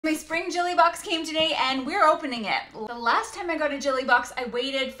My spring Jilly Box came today and we're opening it. The last time I got a Jilly Box, I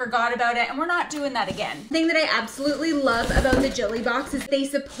waited, forgot about it, and we're not doing that again. The thing that I absolutely love about the Jilly Box is they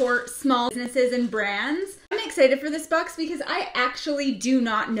support small businesses and brands. I'm excited for this box because I actually do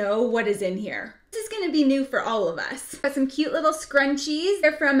not know what is in here. This is gonna be new for all of us. Got some cute little scrunchies.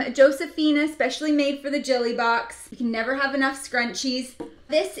 They're from Josephina, specially made for the Jilly Box. You can never have enough scrunchies.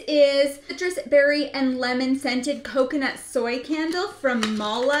 This is citrus berry and lemon scented coconut soy candle from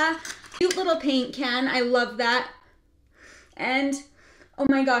Mala. Cute little paint can, I love that. And oh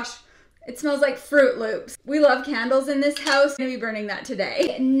my gosh, it smells like Fruit Loops. We love candles in this house. I'm gonna be burning that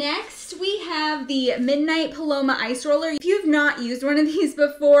today. Next, we have the Midnight Paloma Ice Roller. If you have not used one of these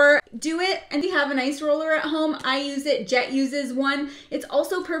before, do it. And if you have an ice roller at home, I use it. Jet uses one. It's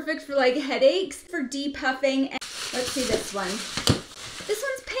also perfect for like headaches, for depuffing. And let's see this one. This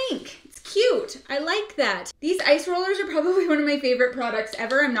one's pink. It's cute. I like that. These ice rollers are probably one of my favorite products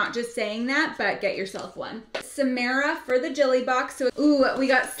ever. I'm not just saying that, but get yourself one. Samara for the Jilly Box. So, ooh, we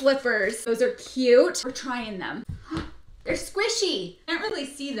got slippers. Those are cute. We're trying them. They're squishy. Can't really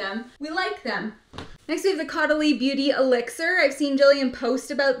see them. We like them. Next we have the Caudalie Beauty Elixir. I've seen Jillian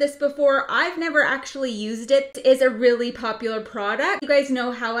post about this before. I've never actually used it. It is a really popular product. You guys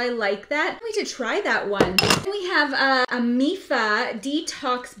know how I like that. We should try that one. We have a Mifa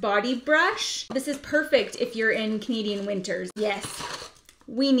Detox Body Brush. This is perfect if you're in Canadian winters. Yes.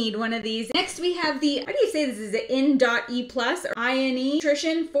 We need one of these. Next we have the, how do you say this? Is it In.E Plus or INE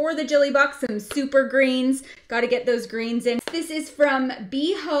nutrition for the Jilly Box. Some super greens. Got to get those greens in. This is from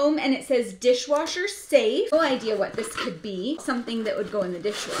Be Home and it says dishwasher safe. No idea what this could be. Something that would go in the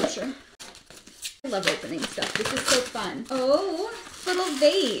dishwasher. I love opening stuff. This is so fun. Oh, little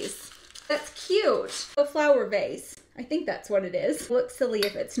vase. That's cute. A flower vase. I think that's what it is. It looks silly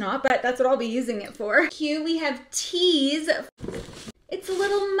if it's not, but that's what I'll be using it for. Here we have teas. It's a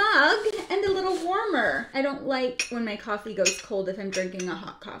little mug and a little warmer. I don't like when my coffee goes cold if I'm drinking a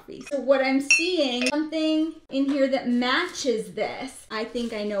hot coffee. So what I'm seeing, something in here that matches this. I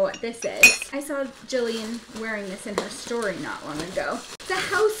think I know what this is. I saw Jillian wearing this in her story not long ago. It's a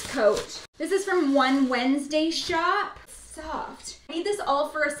house coat. This is from One Wednesday Shop. Soft. I need this all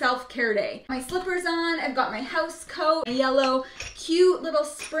for a self-care day. My slippers on, I've got my house coat, a yellow cute little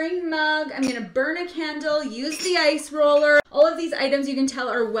spring mug. I'm gonna burn a candle, use the ice roller. All of these items you can tell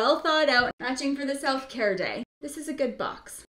are well thought out, matching for the self-care day. This is a good box.